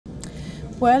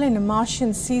Well, in a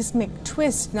Martian seismic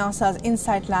twist, NASA's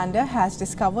InSight lander has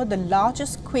discovered the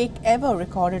largest quake ever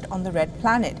recorded on the red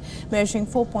planet, measuring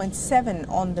 4.7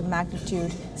 on the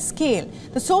magnitude scale.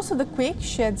 The source of the quake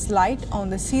sheds light on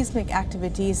the seismic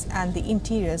activities and the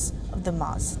interiors of the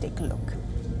Mars. Take a look.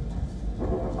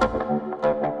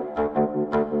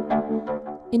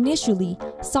 Initially,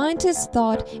 scientists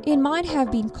thought it might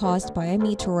have been caused by a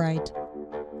meteorite.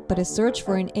 But a search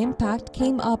for an impact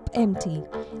came up empty,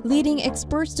 leading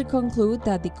experts to conclude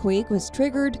that the quake was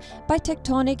triggered by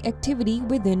tectonic activity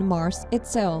within Mars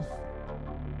itself.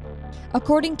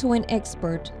 According to an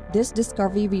expert, this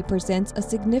discovery represents a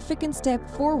significant step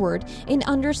forward in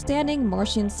understanding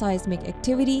Martian seismic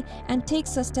activity and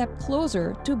takes a step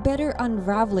closer to better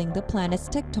unraveling the planet's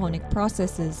tectonic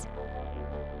processes.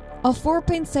 A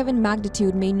 4.7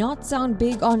 magnitude may not sound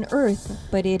big on Earth,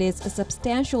 but it is a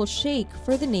substantial shake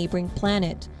for the neighboring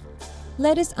planet.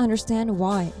 Let us understand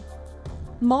why.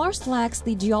 Mars lacks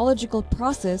the geological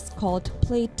process called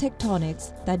plate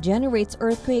tectonics that generates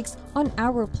earthquakes on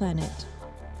our planet.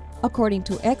 According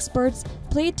to experts,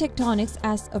 plate tectonics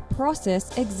as a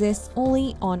process exists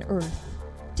only on Earth.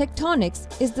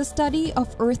 Tectonics is the study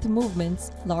of Earth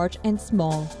movements, large and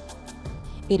small.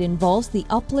 It involves the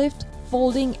uplift,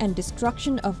 folding and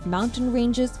destruction of mountain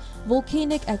ranges,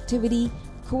 volcanic activity,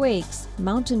 quakes,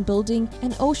 mountain building,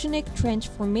 and oceanic trench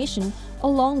formation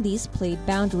along these plate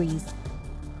boundaries.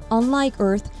 Unlike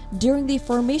Earth, during the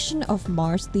formation of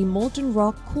Mars, the molten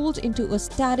rock cooled into a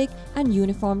static and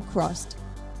uniform crust.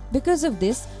 Because of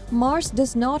this, Mars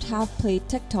does not have plate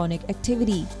tectonic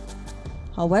activity.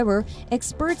 However,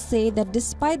 experts say that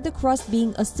despite the crust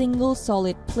being a single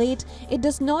solid plate, it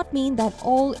does not mean that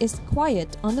all is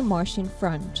quiet on the Martian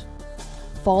front.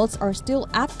 Faults are still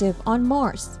active on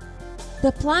Mars.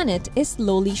 The planet is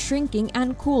slowly shrinking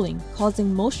and cooling,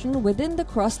 causing motion within the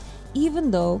crust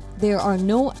even though there are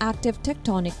no active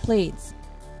tectonic plates.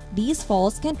 These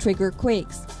faults can trigger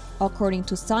quakes. According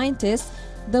to scientists,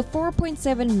 the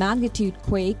 4.7 magnitude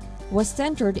quake was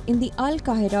centered in the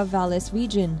Al-Qahira Valles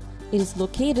region. It is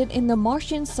located in the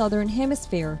Martian southern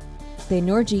hemisphere. The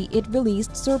energy it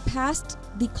released surpassed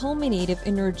the culminative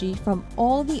energy from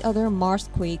all the other Mars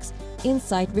quakes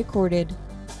InSight recorded.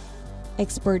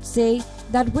 Experts say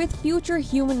that with future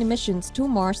human missions to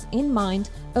Mars in mind,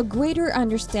 a greater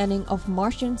understanding of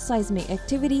Martian seismic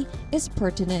activity is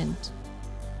pertinent.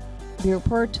 The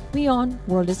report, WION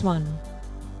World is One.